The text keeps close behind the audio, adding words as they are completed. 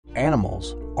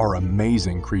Animals are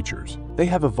amazing creatures. They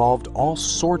have evolved all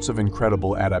sorts of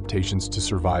incredible adaptations to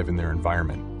survive in their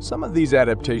environment. Some of these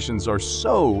adaptations are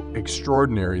so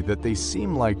extraordinary that they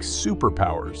seem like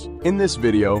superpowers. In this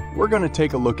video, we're going to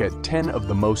take a look at 10 of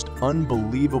the most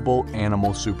unbelievable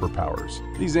animal superpowers.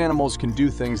 These animals can do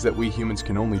things that we humans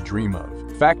can only dream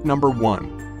of. Fact number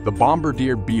 1. The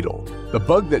Bombardier beetle. The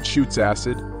bug that shoots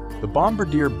acid. The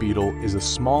Bombardier beetle is a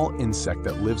small insect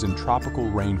that lives in tropical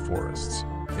rainforests.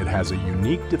 It has a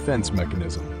unique defense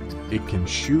mechanism. It can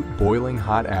shoot boiling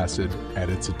hot acid at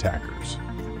its attackers.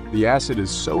 The acid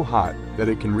is so hot that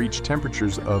it can reach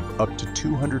temperatures of up to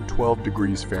 212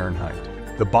 degrees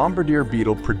Fahrenheit. The Bombardier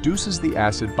beetle produces the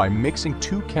acid by mixing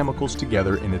two chemicals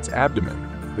together in its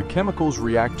abdomen. The chemicals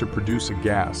react to produce a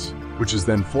gas, which is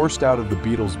then forced out of the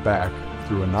beetle's back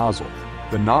through a nozzle.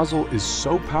 The nozzle is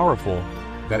so powerful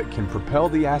that it can propel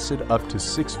the acid up to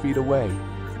 6 feet away.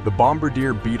 The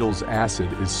Bombardier beetle's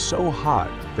acid is so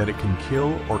hot that it can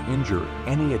kill or injure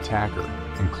any attacker,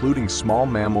 including small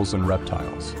mammals and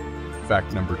reptiles.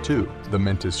 Fact number 2. The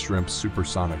Mantis shrimp's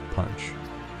supersonic punch.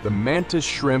 The Mantis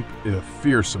shrimp is a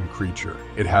fearsome creature.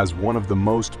 It has one of the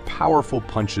most powerful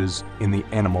punches in the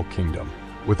animal kingdom,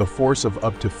 with a force of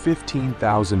up to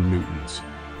 15,000 newtons.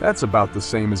 That's about the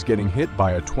same as getting hit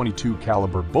by a .22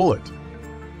 caliber bullet.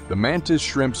 The Mantis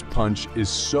shrimp's punch is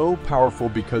so powerful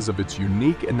because of its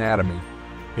unique anatomy.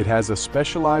 It has a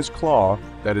specialized claw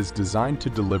that is designed to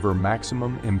deliver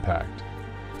maximum impact.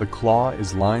 The claw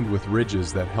is lined with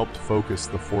ridges that help focus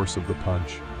the force of the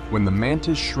punch. When the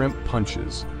Mantis shrimp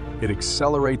punches, it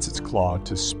accelerates its claw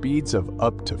to speeds of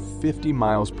up to 50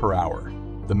 miles per hour.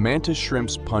 The Mantis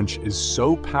shrimp's punch is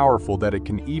so powerful that it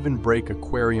can even break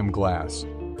aquarium glass.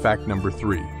 Fact number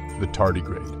 3. The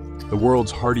tardigrade, the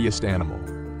world's hardiest animal.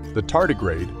 The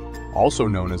tardigrade, also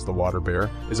known as the water bear,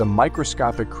 is a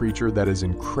microscopic creature that is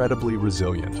incredibly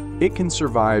resilient. It can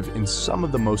survive in some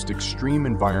of the most extreme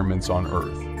environments on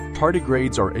Earth.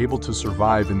 Tardigrades are able to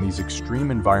survive in these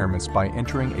extreme environments by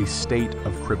entering a state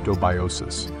of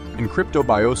cryptobiosis. In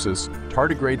cryptobiosis,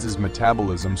 tardigrades'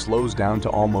 metabolism slows down to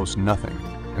almost nothing,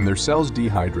 and their cells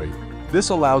dehydrate. This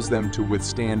allows them to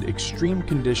withstand extreme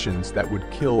conditions that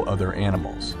would kill other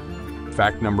animals.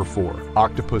 Fact number 4.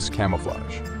 Octopus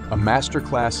camouflage. A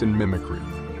masterclass in mimicry.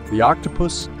 The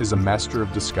octopus is a master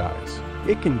of disguise.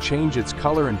 It can change its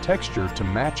color and texture to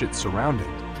match its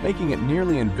surroundings, making it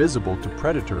nearly invisible to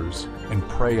predators and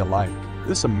prey alike.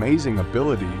 This amazing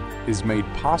ability is made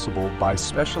possible by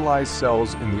specialized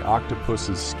cells in the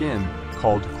octopus's skin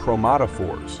called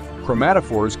chromatophores.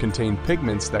 Chromatophores contain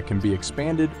pigments that can be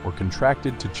expanded or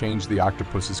contracted to change the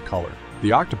octopus's color.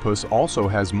 The octopus also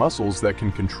has muscles that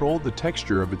can control the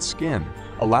texture of its skin,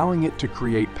 allowing it to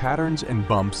create patterns and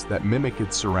bumps that mimic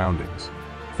its surroundings.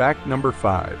 Fact number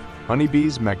 5.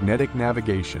 Honeybee's magnetic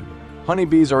navigation.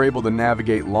 Honeybees are able to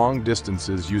navigate long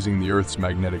distances using the Earth's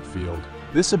magnetic field.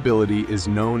 This ability is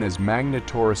known as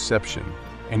magnetoreception,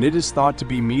 and it is thought to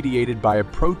be mediated by a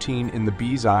protein in the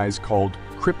bee's eyes called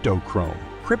cryptochrome.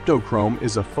 Cryptochrome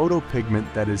is a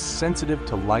photopigment that is sensitive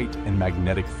to light and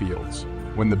magnetic fields.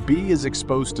 When the bee is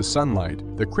exposed to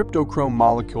sunlight, the cryptochrome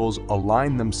molecules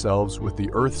align themselves with the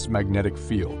Earth's magnetic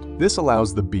field. This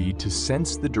allows the bee to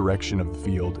sense the direction of the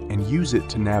field and use it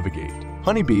to navigate.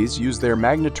 Honeybees use their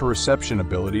magnetoreception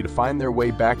ability to find their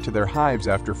way back to their hives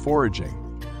after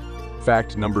foraging.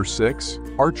 Fact number 6.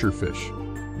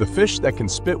 Archerfish. The fish that can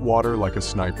spit water like a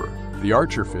sniper. The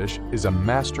archerfish is a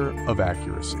master of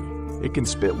accuracy. It can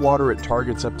spit water at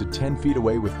targets up to 10 feet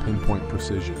away with pinpoint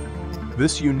precision.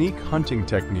 This unique hunting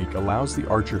technique allows the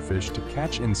archerfish to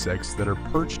catch insects that are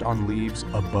perched on leaves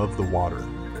above the water.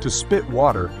 To spit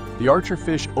water, the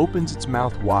archerfish opens its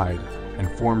mouth wide and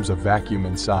forms a vacuum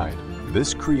inside.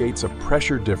 This creates a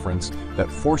pressure difference that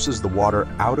forces the water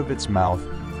out of its mouth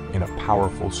in a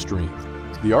powerful stream.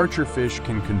 The archerfish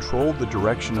can control the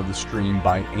direction of the stream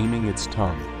by aiming its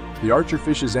tongue. The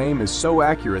archerfish's aim is so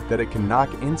accurate that it can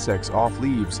knock insects off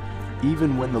leaves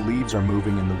even when the leaves are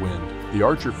moving in the wind. The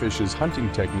archerfish's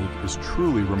hunting technique is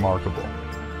truly remarkable.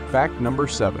 Fact number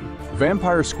 7.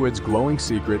 Vampire squid's glowing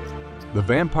secret. The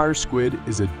vampire squid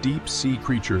is a deep-sea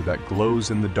creature that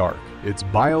glows in the dark. Its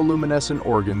bioluminescent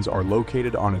organs are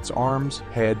located on its arms,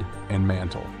 head, and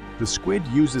mantle. The squid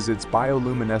uses its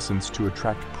bioluminescence to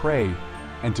attract prey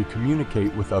and to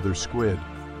communicate with other squid.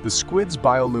 The squid's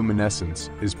bioluminescence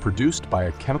is produced by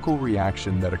a chemical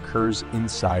reaction that occurs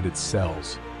inside its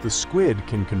cells. The squid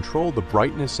can control the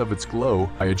brightness of its glow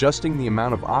by adjusting the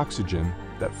amount of oxygen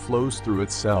that flows through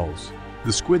its cells.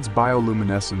 The squid's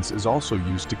bioluminescence is also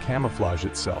used to camouflage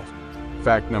itself.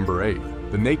 Fact number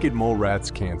 8. The naked mole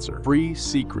rat's cancer-free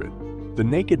secret. The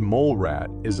naked mole rat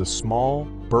is a small,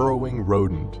 burrowing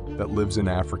rodent that lives in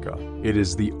Africa. It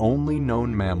is the only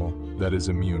known mammal that is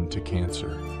immune to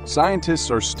cancer.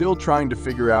 Scientists are still trying to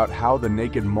figure out how the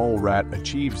naked mole rat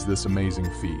achieves this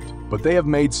amazing feat, but they have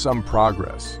made some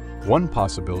progress. One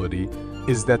possibility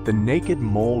is that the naked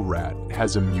mole rat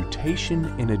has a mutation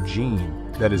in a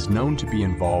gene that is known to be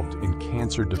involved in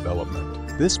cancer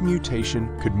development. This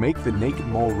mutation could make the naked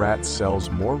mole rat cells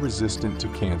more resistant to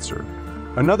cancer.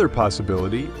 Another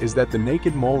possibility is that the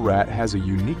naked mole rat has a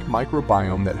unique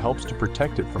microbiome that helps to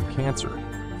protect it from cancer.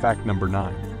 Fact number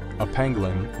 9. A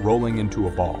pangolin rolling into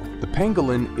a ball. The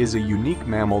pangolin is a unique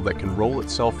mammal that can roll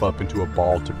itself up into a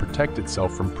ball to protect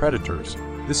itself from predators.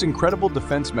 This incredible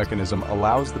defense mechanism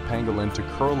allows the pangolin to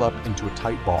curl up into a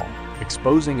tight ball,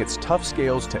 exposing its tough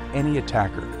scales to any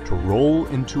attacker. To roll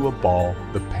into a ball,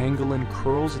 the pangolin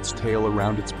curls its tail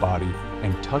around its body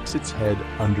and tucks its head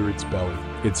under its belly.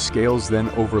 Its scales then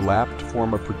overlap to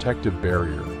form a protective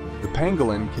barrier. The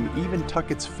pangolin can even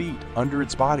tuck its feet under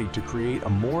its body to create a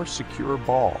more secure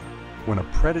ball. When a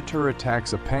predator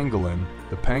attacks a pangolin,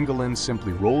 the pangolin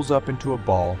simply rolls up into a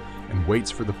ball and waits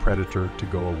for the predator to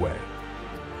go away.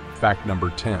 Fact number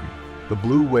 10. The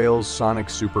blue whale's sonic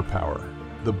superpower.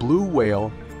 The blue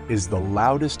whale is the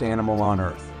loudest animal on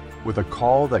Earth, with a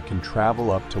call that can travel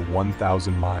up to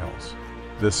 1,000 miles.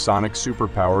 This sonic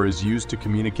superpower is used to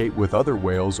communicate with other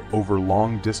whales over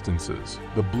long distances.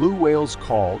 The blue whale's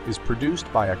call is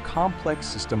produced by a complex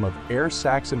system of air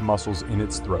sacs and muscles in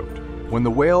its throat. When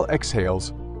the whale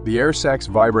exhales, the air sacs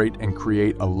vibrate and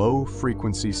create a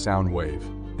low-frequency sound wave.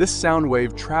 This sound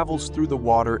wave travels through the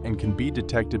water and can be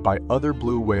detected by other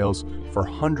blue whales for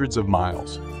hundreds of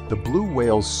miles. The blue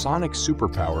whale's sonic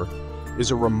superpower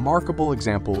is a remarkable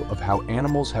example of how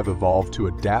animals have evolved to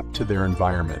adapt to their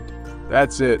environment.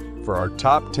 That's it for our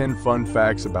top 10 fun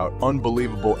facts about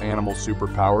unbelievable animal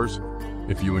superpowers.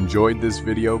 If you enjoyed this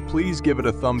video, please give it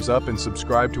a thumbs up and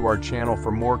subscribe to our channel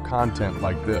for more content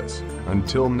like this.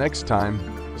 Until next time,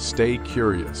 stay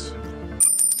curious.